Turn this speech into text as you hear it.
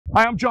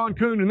Hi, I'm John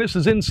Koon, and this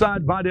is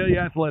Inside Vidalia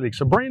Athletics,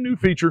 a brand new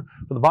feature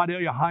for the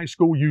Vidalia High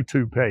School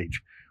YouTube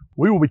page.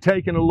 We will be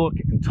taking a look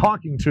and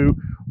talking to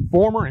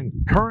former and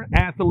current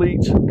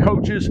athletes,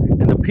 coaches,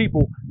 and the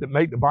people that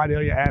make the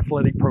Vidalia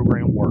athletic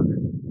program work.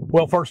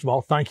 Well, first of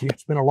all, thank you.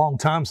 It's been a long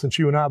time since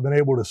you and I have been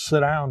able to sit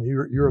down.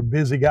 You're a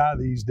busy guy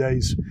these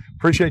days.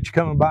 Appreciate you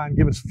coming by and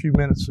giving us a few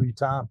minutes of your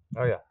time.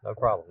 Oh, yeah. No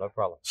problem. No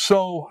problem.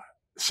 So,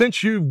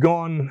 since you've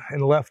gone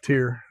and left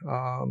here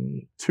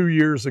 2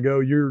 years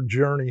ago, your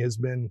journey has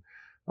been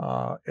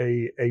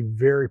a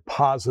very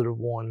positive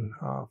one.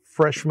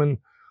 Freshman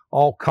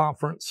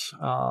all-conference,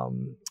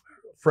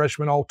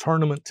 freshman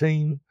all-tournament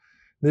team.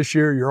 This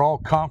year, you're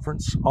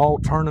all-conference,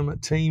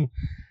 all-tournament team.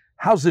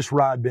 How's this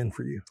ride been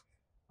for you?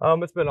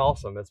 It's been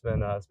awesome. It's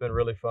been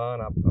really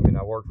fun. I mean,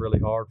 I worked really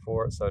hard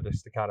for it, so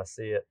just to kind of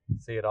see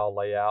it all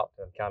lay out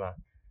and kind of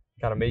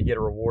me get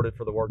rewarded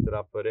for the work that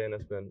I put in.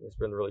 It's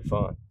been really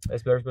fun.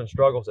 There's been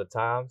struggles at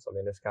times. I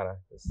mean, it's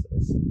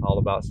all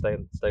about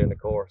staying the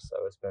course. So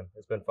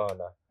it's been fun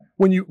though.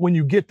 When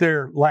you get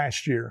there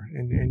last year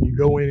and you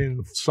go in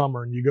the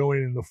summer and you go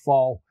in the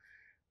fall,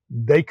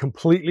 they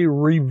completely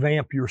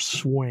revamp your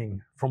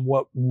swing from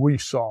what we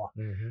saw.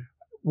 Mm-hmm.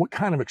 What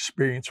kind of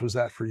experience was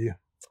that for you?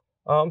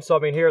 So I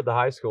mean, here at the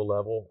high school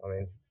level, I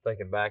mean,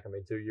 thinking back, I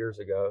mean, 2 years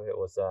ago, it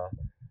was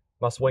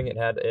my swing. It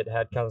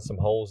had kind of some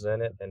holes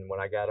in it, and when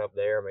I got up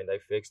there, I mean, they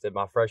fixed it.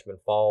 My freshman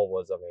fall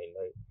was, I mean,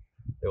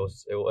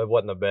 it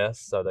wasn't the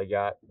best, so they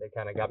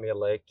kind of got me a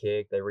leg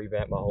kick. They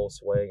revamped my whole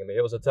swing. I mean,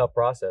 it was a tough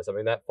process. I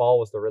mean, that fall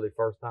was the really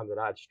first time that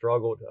I'd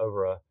struggled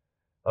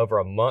over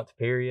a month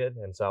period,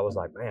 and so I was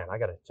like, man, I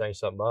got to change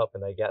something up.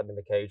 And they got me in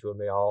the cage with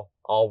me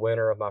all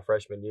winter of my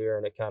freshman year,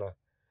 and it kind of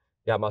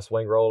got my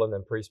swing rolling.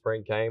 Then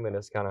pre-spring came, and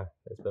it's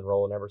been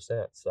rolling ever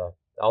since. So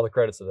all the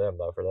credits to them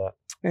though for that.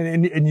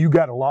 And you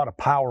got a lot of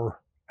power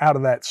out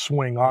of that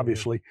swing,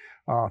 obviously.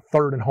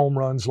 Third in home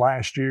runs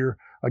last year.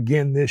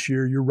 Again this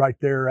year, you're right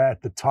there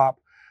at the top.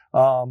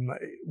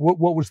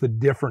 What was the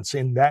difference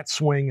in that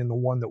swing and the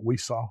one that we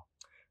saw?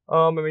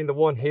 I mean, the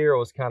one here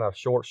was kind of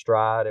short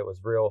stride. It was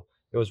real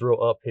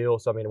uphill.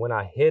 So I mean, when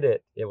I hit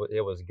it, it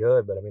was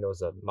good, but I mean,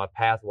 my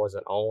path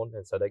wasn't on,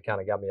 and so they kind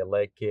of got me a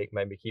leg kick,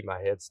 made me keep my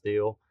head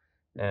still,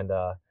 and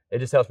it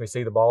just helps me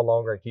see the ball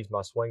longer and keeps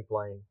my swing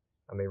plane,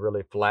 I mean,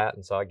 really flat,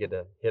 and so I get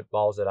to hit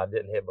balls that I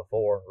didn't hit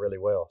before really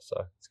well. So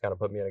it's kind of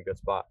put me in a good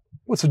spot.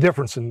 What's the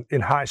difference in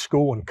high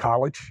school and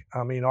college?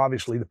 I mean,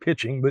 obviously the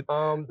pitching, but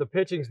the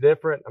pitching's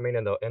different. I mean,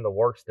 and the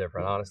work's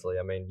different, honestly.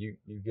 I mean, you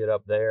get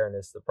up there and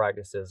the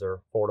practices are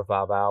 4 to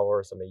 5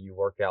 hours. I mean, you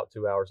work out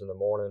 2 hours in the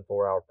morning,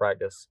 4-hour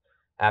practice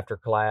after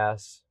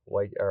class,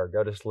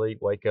 go to sleep,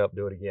 wake up,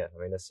 do it again.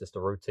 I mean, it's just a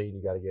routine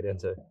you got to get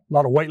into. A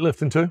lot of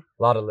weightlifting too?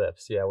 A lot of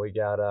lifts, yeah. We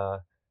got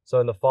so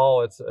in the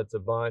fall, it's a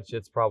bunch.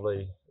 It's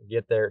probably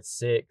get there at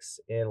 6,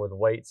 in with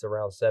weights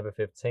around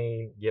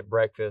 7:15, get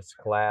breakfast,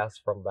 class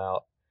from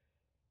about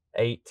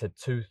 8 to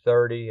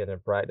 2:30, and then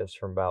practice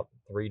from about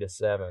 3 to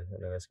 7,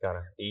 and then it's kind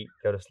of eat,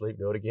 go to sleep,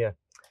 do it again.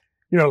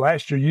 You know,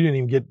 last year you didn't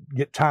even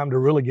get time to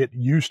really get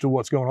used to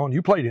what's going on.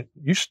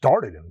 You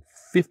started in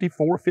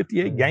 54,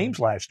 58 games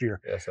last year.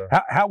 Yes, sir.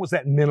 How was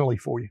that mentally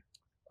for you?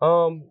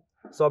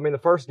 So, I mean, the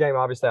first game,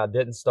 obviously, I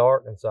didn't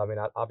start. And so, I mean,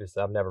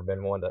 obviously, I've never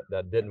been one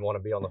that didn't want to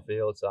be on the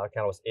field. So I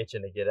kind of was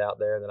itching to get out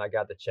there. And then I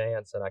got the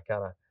chance, and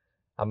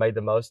I made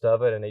the most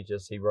of it. And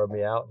he rode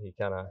me out.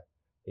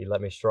 He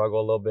let me struggle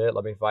a little bit,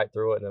 let me fight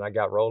through it. And then I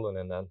got rolling,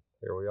 and then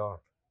here we are.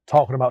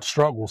 Talking about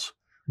struggles,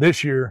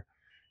 this year,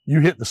 you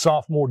hit the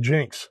sophomore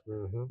jinx.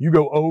 Mm-hmm. You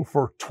go 0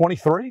 for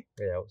 23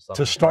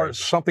 to start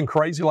something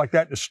crazy like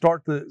that to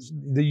start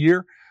the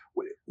year.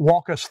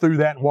 Walk us through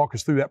that and walk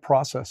us through that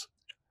process.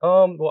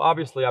 Well,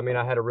 obviously, I mean,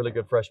 I had a really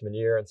good freshman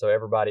year, and so I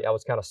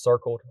was kind of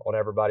circled on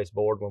everybody's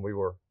board when we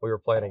were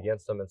playing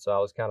against them, and so I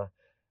was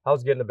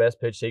getting the best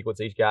pitch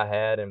sequence each guy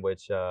had, in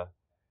which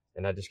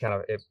and I just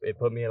it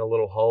put me in a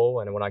little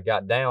hole, and when I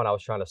got down, I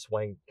was trying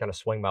to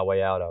swing my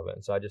way out of it,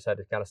 and so I just had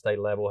to kind of stay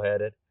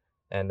level-headed,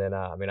 and then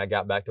I mean, I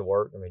got back to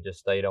work. I mean, just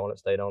stayed on it.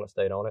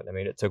 I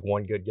mean, it took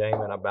one good game,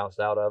 and I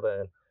bounced out of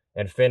it,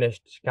 and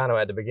finished kind of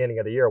at the beginning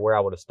of the year where I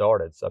would have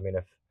started. So I mean,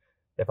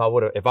 if I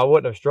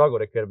wouldn't have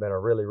struggled, it could have been a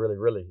really, really,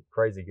 really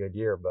crazy good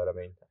year. But I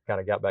mean, I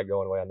kind of got back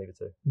going the way I needed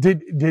to.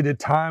 Did at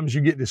times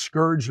you get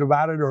discouraged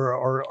about it,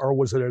 or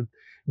was it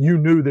you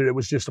knew that it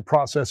was just a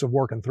process of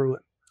working through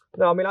it?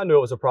 No, I mean, I knew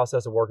it was a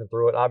process of working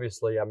through it.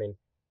 Obviously, I mean,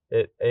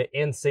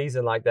 in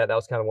season like that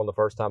was kind of one of the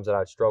first times that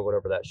I'd struggled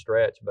over that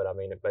stretch. But I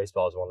mean,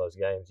 baseball is one of those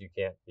games you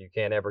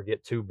can't ever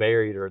get too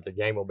buried, or the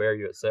game will bury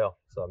you itself.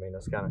 So I mean,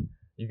 that's kind of,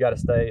 you got to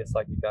stay. It's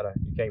like you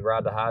can't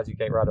ride the highs, you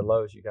can't ride the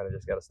lows. You kind of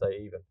just got to stay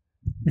even.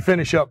 You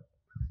finish up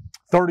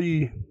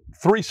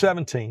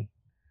 317,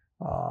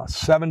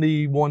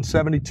 71,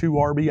 72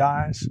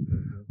 RBIs,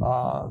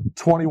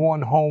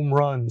 21 home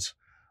runs.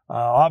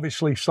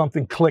 Obviously,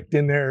 something clicked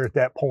in there at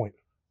that point.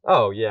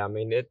 Oh yeah, I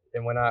mean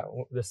and when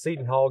the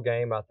Seton Hall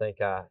game, I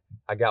think I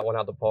got one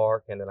out the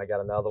park, and then I got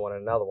another one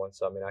and another one.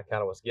 So I mean, I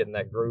kind of was getting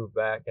that groove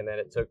back, and then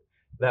it took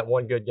that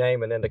one good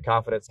game, and then the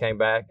confidence came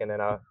back, and then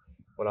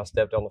when I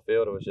stepped on the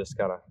field, it was just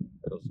it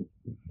was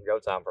go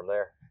time from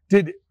there.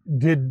 Did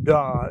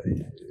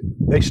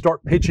they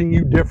start pitching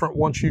you different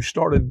once you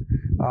started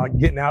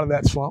getting out of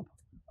that slump?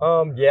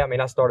 Yeah, I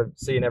mean, I started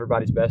seeing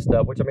everybody's best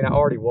stuff, which, I mean, I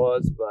already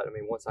was, but, I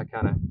mean, once I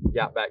kind of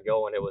got back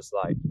going, it was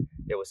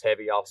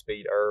heavy off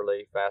speed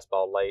early,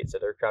 fastball late, so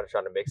they're kind of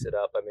trying to mix it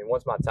up. I mean,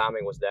 once my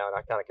timing was down,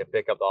 I kind of could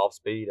pick up the off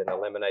speed and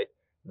eliminate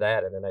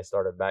that, and then they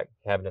started back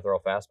having to throw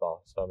a fastball.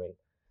 So, I mean,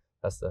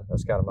 that's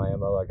kind of my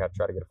MO. I got to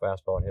try to get a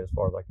fastball and hit as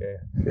far as I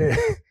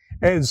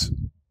can.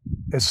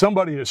 As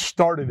somebody that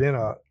started in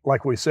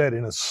like we said,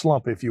 in a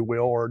slump, if you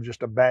will, or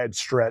just a bad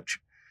stretch,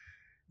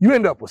 you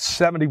end up with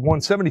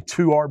 71,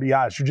 72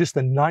 RBIs. You're just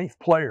the 9th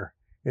player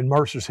in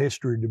Mercer's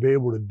history to be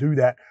able to do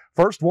that.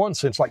 First one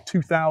since like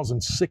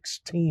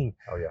 2016.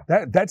 Oh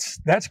yeah.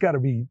 That's got to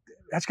be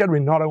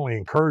not only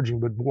encouraging,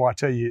 but boy, I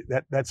tell you,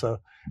 that's a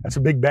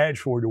big badge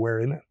for you to wear,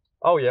 isn't it?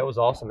 Oh yeah, it was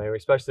awesome, man.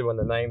 Especially when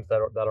the names that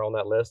are on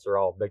that list are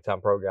all big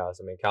time pro guys.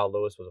 I mean, Kyle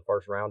Lewis was a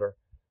first rounder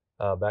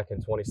back in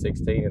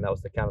 2016, and that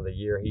was the kind of the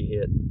year he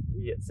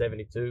hit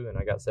 72, and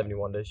I got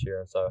 71 this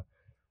year. And so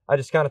I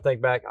just kind of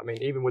think back. I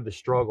mean, even with the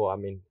struggle, I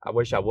mean, I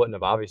wish I wouldn't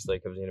have, obviously,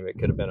 because it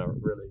could have been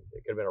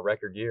a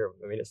record year.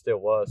 I mean, it still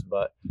was,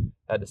 but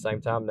at the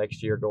same time,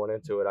 next year going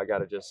into it, I got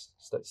to just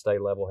stay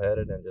level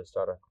headed and just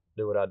try to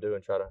do what I do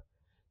and try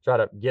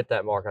to get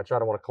that mark. I try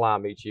to want to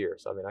climb each year.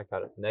 So I mean,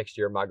 next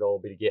year my goal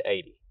will be to get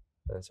 80,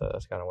 and so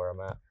that's kind of where I'm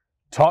at.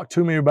 Talk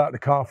to me about the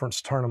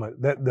conference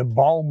tournament. That the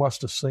ball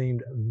must have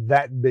seemed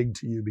that big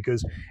to you,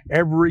 because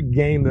every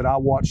game that I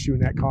watched you in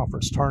that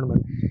conference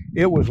tournament,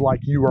 it was like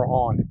you were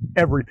on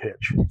every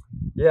pitch.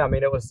 Yeah, I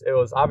mean, it was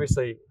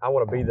obviously I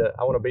want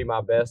to be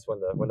my best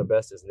when the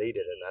best is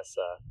needed, and that's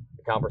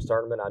the conference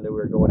tournament. I knew we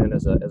were going in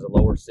as a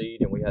lower seed,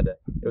 and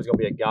it was going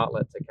to be a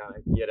gauntlet to kind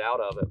of get out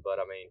of it. But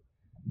I mean,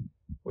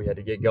 we had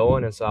to get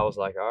going, and so I was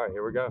like, all right,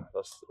 here we go.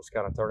 Let's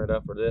kind of turn it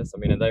up for this. I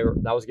mean, and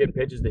I was getting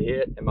pitches to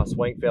hit, and my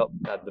swing felt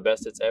the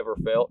best it's ever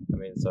felt. I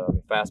mean,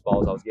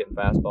 fastballs, I was getting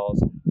fastballs.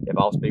 If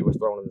off speed was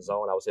thrown in the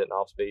zone, I was hitting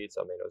off speed.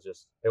 So I mean,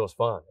 it was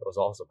fun. It was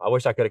awesome. I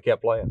wish I could have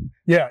kept playing.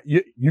 Yeah,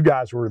 you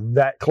guys were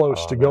that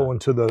close to going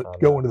to the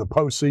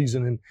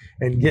postseason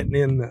and getting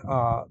in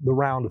the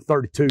round of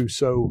 32.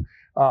 So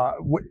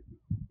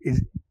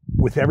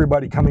with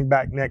everybody coming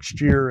back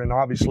next year, and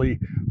obviously,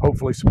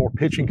 hopefully, some more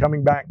pitching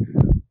coming back,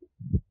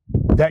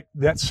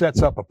 that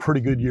sets up a pretty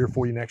good year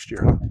for you next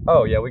year, huh?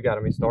 Oh yeah, we got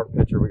starting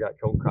pitcher. We got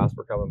Koon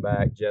coming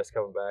back, Jess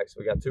coming back. So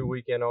we got 2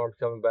 weekend arms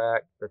coming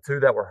back. The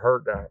 2 that were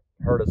hurt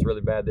us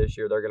really bad this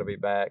year, they're going to be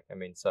back. I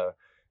mean, so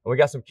and we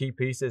got some key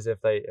pieces.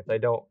 If they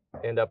don't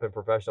end up in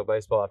professional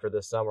baseball after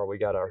this summer, we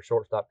got our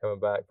shortstop coming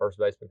back, first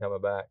baseman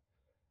coming back.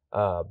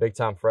 Big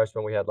time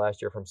freshman we had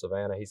last year from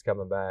Savannah, he's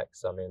coming back.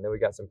 So I mean, then we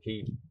got some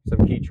key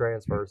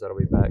transfers that'll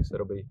be back. So I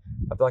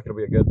feel like it'll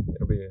be a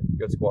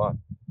good squad.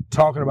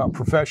 Talking about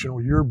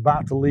professional, you're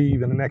about to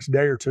leave in the next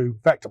day or two. In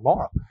fact,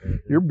 tomorrow,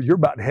 you're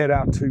about to head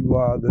out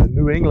to the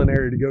New England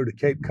area to go to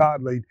Cape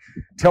Cod League.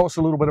 Tell us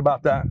a little bit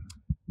about that.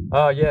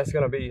 Yeah, it's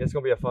gonna be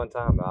a fun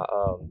time.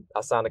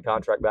 I signed a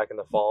contract back in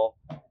the fall,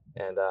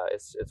 and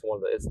it's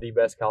the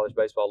best college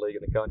baseball league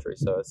in the country.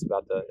 So it's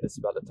about the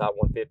top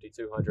 150,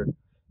 200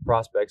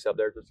 prospects up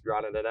there, just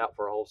grinding it out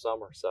for a whole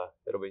summer. So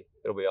it'll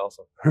be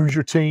awesome. Who's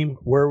your team?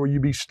 Where will you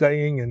be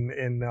staying,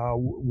 and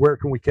where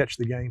can we catch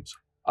the games?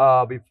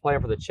 I'll be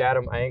playing for the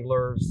Chatham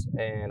Anglers,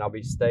 and I'll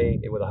be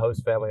staying with a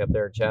host family up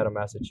there in Chatham,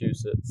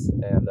 Massachusetts.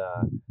 And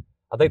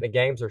I think the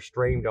games are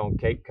streamed on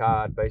Cape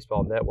Cod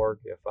Baseball Network.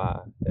 If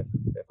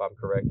I'm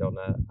correct on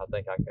that, I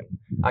think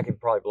I can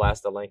probably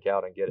blast the link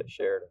out and get it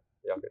shared.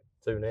 Y'all can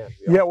tune in.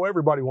 Yeah, well,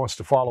 everybody wants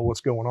to follow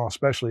what's going on,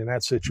 especially in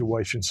that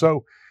situation.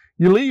 So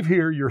you leave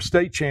here, you're a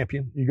state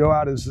champion. You go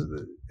out as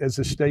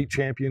a state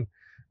champion.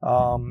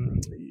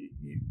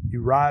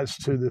 You rise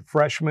to the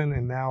freshman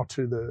and now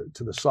to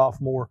the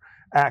sophomore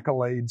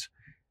accolades.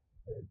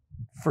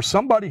 For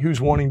somebody who's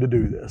wanting to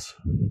do this,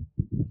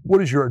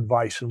 what is your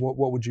advice, and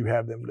what would you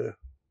have them do?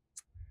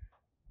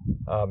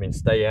 I mean,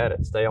 stay at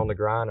it, stay on the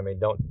grind. I mean,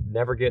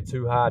 never get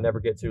too high,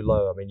 never get too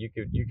low. I mean, you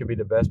could be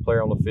the best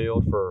player on the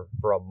field for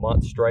a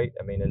month straight.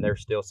 I mean, and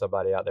there's still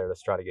somebody out there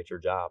that's trying to get your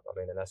job. I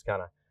mean, and that's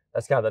kind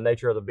of the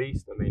nature of the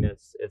beast. I mean,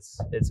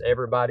 it's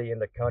everybody in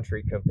the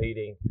country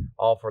competing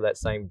all for that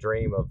same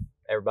dream of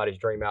everybody's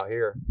dream out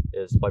here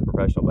is play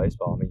professional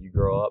baseball. I mean, you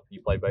grow up, you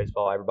play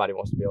baseball. Everybody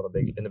wants to be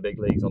in the big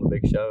leagues, on the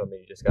big show. I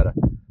mean,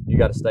 you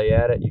gotta stay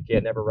at it. You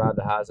can't never ride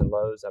the highs and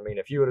lows. I mean,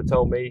 if you would have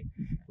told me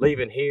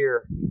leaving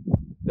here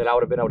that I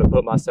would have been able to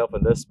put myself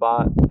in this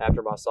spot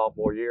after my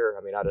sophomore year,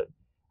 I mean,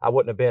 I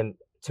wouldn't have been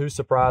too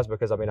surprised,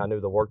 because I mean, I knew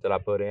the work that I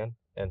put in.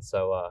 And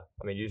so,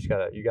 I mean, you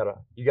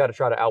gotta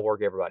try to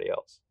outwork everybody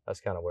else.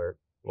 That's kind of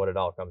what it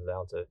all comes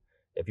down to.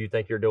 If you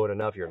think you're doing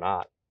enough, you're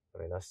not. I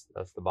mean, that's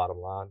the bottom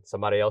line.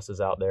 Somebody else is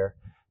out there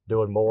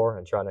doing more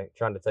and trying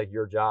to take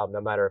your job,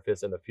 no matter if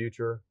it's in the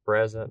future,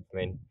 present. I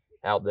mean,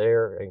 out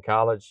there in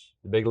college,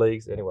 the big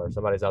leagues, anywhere,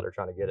 somebody's out there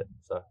trying to get it.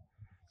 So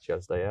you got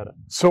to stay at it.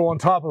 So on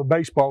top of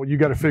baseball, you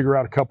got to figure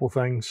out a couple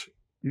things.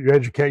 Your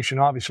education,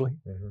 obviously.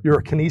 You're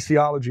a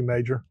kinesiology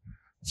major.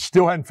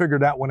 Still hadn't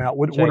figured that one out.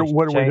 What are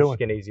we doing?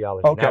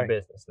 Kinesiology. Okay. Now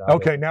business. Now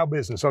Okay, now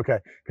business. Okay,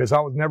 because I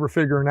was never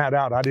figuring that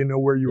out. I didn't know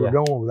where you were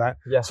going with that.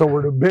 Yeah. So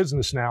we're to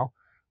business now.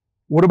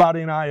 What about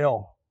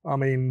NIL? I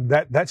mean,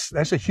 that's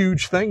a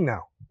huge thing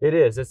now. It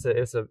is.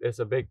 It's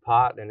a big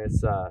pot, and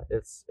it's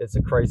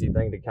a crazy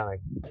thing to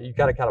you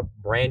got to kind of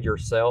brand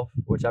yourself,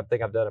 which I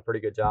think I've done a pretty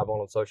good job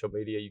on social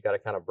media. You got to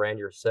kind of brand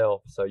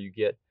yourself so you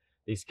get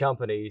these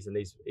companies and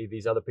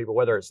these other people,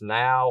 whether it's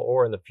now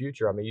or in the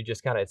future. I mean, you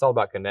just it's all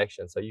about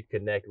connection. So you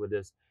connect with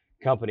this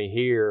company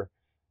here.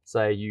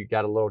 Say you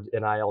got a little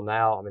NIL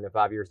now. I mean, in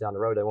 5 years down the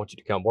road, they want you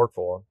to come work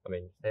for them. I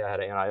mean, hey, I had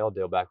an NIL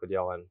deal back with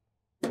y'all in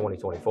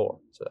 2024.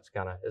 So that's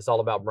it's all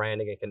about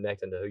branding and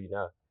connecting to who you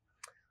know.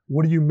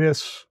 What do you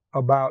miss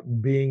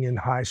about being in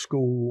high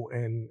school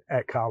and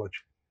at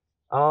college?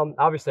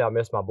 Obviously I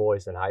miss my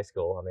boys in high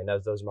school. I mean,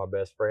 those are my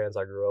best friends.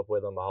 I grew up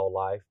with them my whole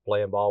life,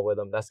 playing ball with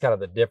them. That's kind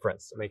of the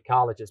difference. I mean,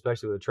 college,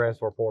 especially with the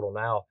transfer portal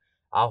now,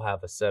 I'll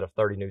have a set of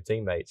 30 new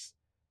teammates,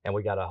 and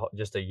we got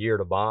just a year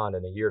to bond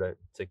and a year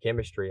to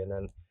chemistry.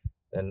 And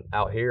then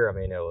out here, I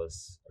mean,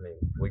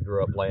 we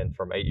grew up playing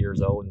from 8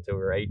 years old until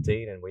we were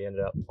 18, and we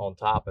ended up on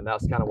top. And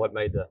that's kind of what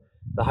made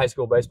the high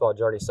school baseball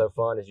journey so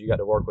fun, is you got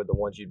to work with the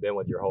ones you've been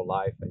with your whole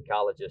life. And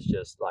college is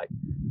just like,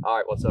 all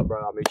right, what's up,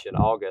 bro? I'll meet you in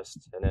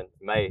August, and then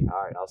May.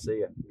 All right, I'll see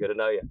you. Good to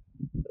know you.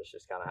 That's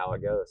just kind of how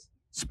it goes.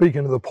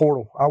 Speaking of the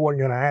portal, I wasn't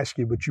going to ask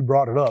you, but you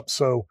brought it up.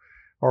 So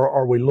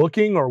are we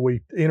looking? Are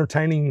we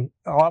entertaining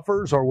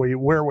offers?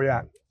 Where are we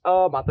at?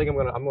 I think I'm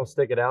gonna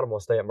stick it out. I'm gonna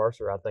stay at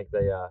Mercer. I think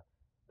they're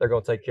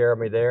gonna take care of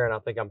me there, and I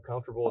think I'm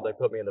comfortable. They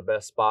put me in the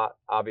best spot,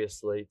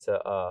 obviously,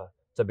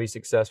 to be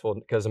successful.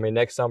 Because I mean,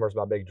 next summer is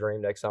my big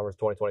dream. Next summer is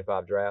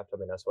 2025 draft. I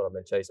mean, that's what I've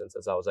been chasing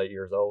since I was 8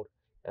 years old.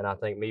 And I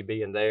think me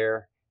being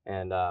there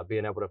and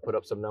being able to put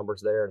up some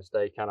numbers there and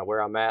stay kind of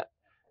where I'm at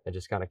and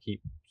just kind of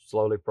keep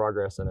slowly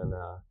progressing. And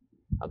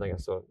I think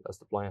that's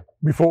the plan.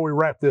 Before we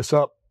wrap this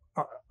up,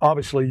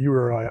 obviously you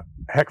were a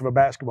heck of a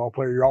basketball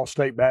player. You're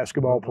all-state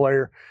basketball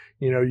player.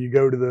 You know, you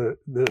go to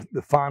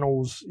the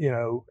finals, you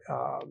know,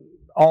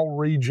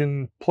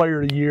 all-region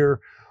player of the year,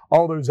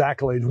 all those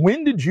accolades.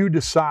 When did you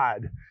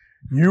decide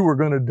you were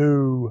going to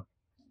do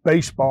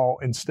baseball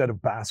instead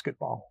of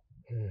basketball?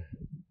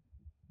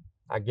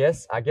 I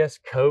guess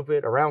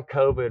around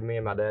COVID, me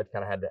and my dad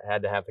kind of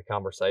had to have the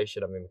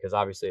conversation. I mean, because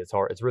obviously it's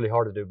hard. It's really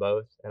hard to do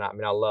both. And I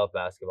mean, I love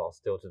basketball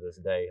still to this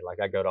day. Like,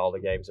 I go to all the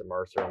games at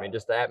Mercer. I mean,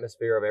 just the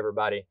atmosphere of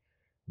everybody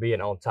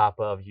being on top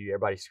of you,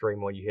 everybody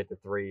screaming when you hit the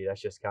three.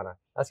 That's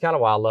kind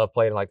of why I love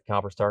playing like the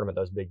conference tournament,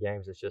 those big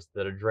games. It's just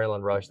the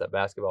adrenaline rush that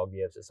basketball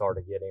gives. It's hard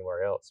to get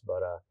anywhere else.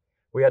 But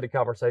we had the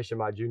conversation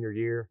my junior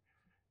year,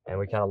 and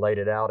we kind of laid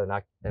it out, and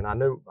I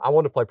knew I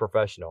wanted to play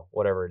professional,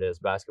 whatever it is,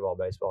 basketball,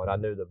 baseball, and I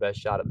knew the best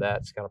shot at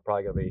that's kind of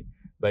probably going to be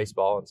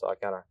baseball, and so I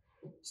kind of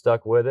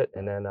stuck with it,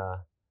 and then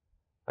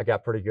I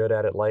got pretty good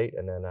at it late,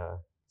 and then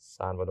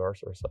signed with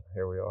Mercer, so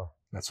here we are.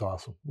 That's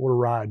awesome. What a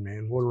ride,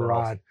 man. What a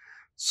ride. Awesome.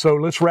 So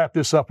let's wrap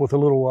this up with a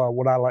little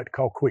what I like to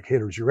call quick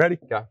hitters. You ready?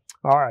 Okay.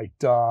 All right.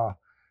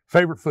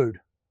 Favorite food?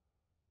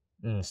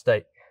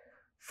 Steak.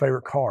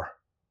 Favorite car?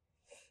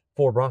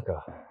 Ford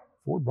Bronco.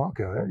 Ford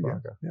Bronco. There you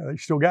Bronco. go. Yeah, you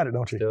still got it,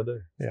 don't you? Still do.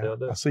 Yeah. Still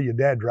do. I see your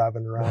dad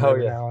driving around Oh,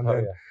 every yeah. now and Oh,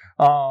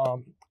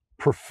 then. yeah.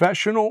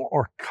 Professional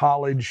or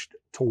college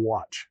to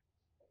watch?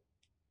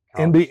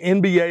 College.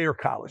 NBA or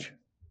college?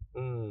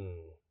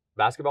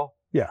 Basketball?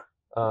 Yeah.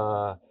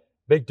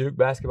 Big Duke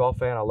basketball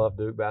fan. I love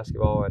Duke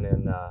basketball. And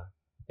then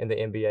in the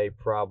NBA,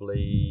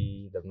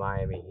 probably the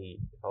Miami Heat.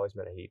 Always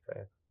been a Heat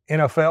fan.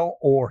 NFL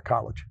or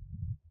college?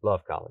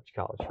 Love college.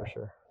 College for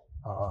sure.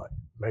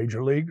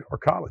 Major league or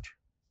college?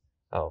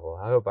 Oh, well,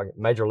 I hope I get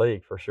Major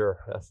League for sure.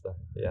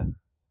 Yeah.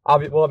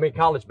 Well, I mean,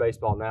 college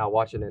baseball now,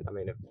 watching it, I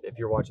mean, if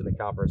you're watching the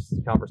conference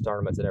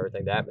tournaments and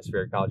everything, the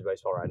atmosphere of college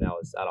baseball right now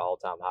is at an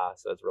all-time high,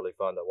 so it's really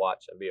fun to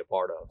watch and be a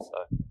part of.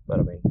 So, but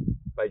I mean,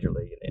 Major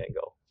League in the end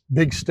goal.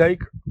 Big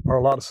steak or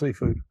a lot of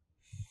seafood?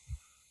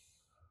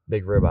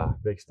 Big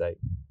ribeye, big steak.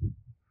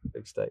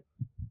 Big steak.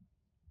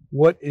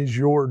 What is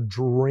your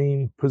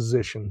dream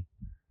position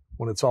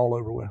when it's all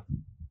over with?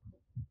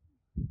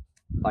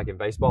 Like in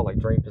baseball, like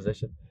dream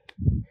position?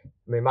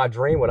 I mean, my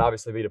dream would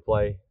obviously be to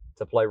play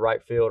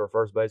right field or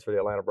first base for the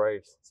Atlanta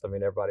Braves. So, I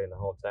mean, everybody in the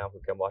hometown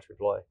could come watch me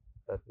play.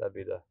 That'd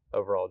be the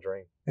overall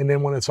dream. And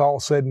then when it's all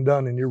said and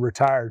done and you're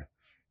retired,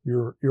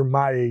 you're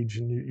my age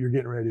and you're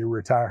getting ready to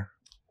retire.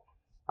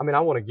 I mean, I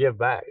want to give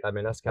back. I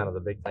mean, that's kind of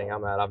the big thing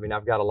I'm at. I mean,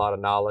 I've got a lot of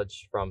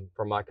knowledge from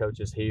my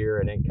coaches here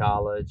and in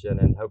college, and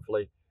then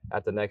hopefully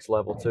at the next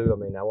level too. I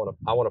mean, I want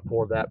to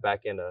pour that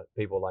back into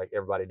people like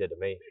everybody did to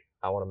me.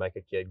 I want to make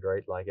a kid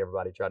great like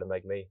everybody tried to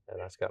make me, and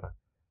that's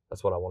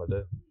what I want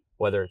to do.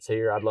 Whether it's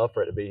here, I'd love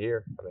for it to be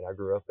here. I mean, I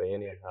grew up an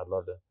Indian. I'd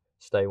love to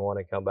stay one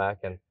and come back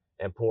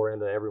and pour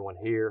into everyone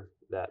here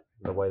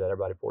the way that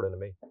everybody poured into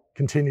me.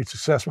 Continued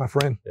success, my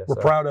friend. Yes, We're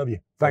sir. proud of you.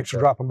 Thanks for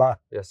dropping by.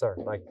 Yes, sir.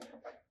 Thank you.